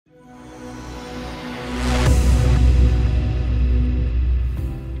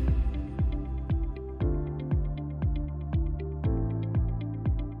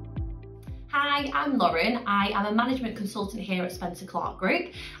Lauren. I am a management consultant here at Spencer Clarke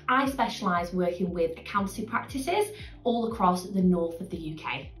Group. I specialise working with accountancy practices all across the north of the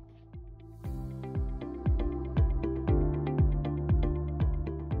UK.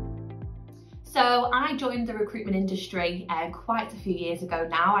 So I joined the recruitment industry quite a few years ago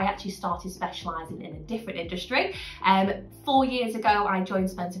now. I actually started specialising in a different industry. 4 years ago I joined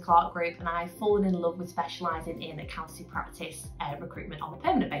Spencer Clarke Group and I've fallen in love with specialising in accountancy practice recruitment on a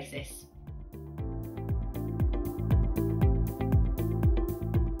permanent basis.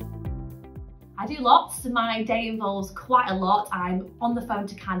 I do lots. My day involves quite a lot. I'm on the phone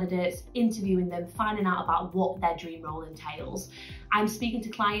to candidates, interviewing them, finding out about what their dream role entails. I'm speaking to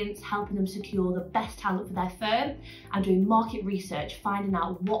clients, helping them secure the best talent for their firm. I'm doing market research, finding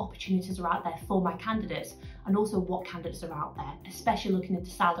out what opportunities are out there for my candidates and also what candidates are out there, especially looking into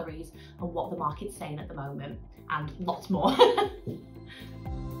salaries and what the market's saying at the moment, and lots more.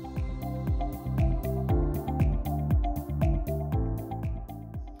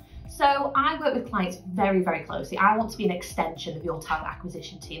 So I work with clients very, very closely. I want to be an extension of your talent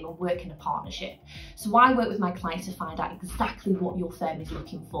acquisition team and work in a partnership. So I work with my clients to find out exactly what your firm is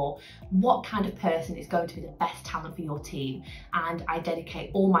looking for, what kind of person is going to be the best talent for your team, and I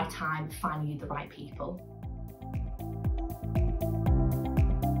dedicate all my time finding you the right people.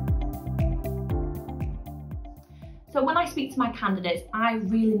 So when I speak to my candidates, I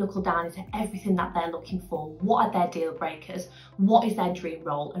really knuckle down into everything that they're looking for. What are their deal breakers? What is their dream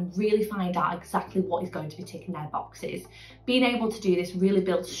role? And really find out exactly what is going to be ticking their boxes. Being able to do this really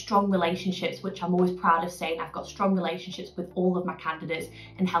builds strong relationships, which I'm always proud of saying I've got strong relationships with all of my candidates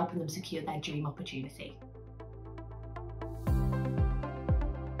and helping them secure their dream opportunity.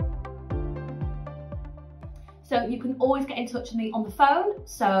 So you can always get in touch with me on the phone.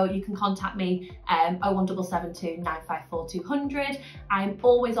 So you can contact me 01772 954 200. I'm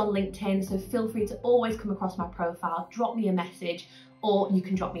always on LinkedIn, so feel free to always come across my profile, drop me a message, or you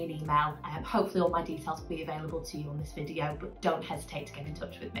can drop me an email. Hopefully all my details will be available to you on this video, but don't hesitate to get in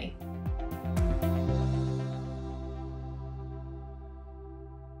touch with me.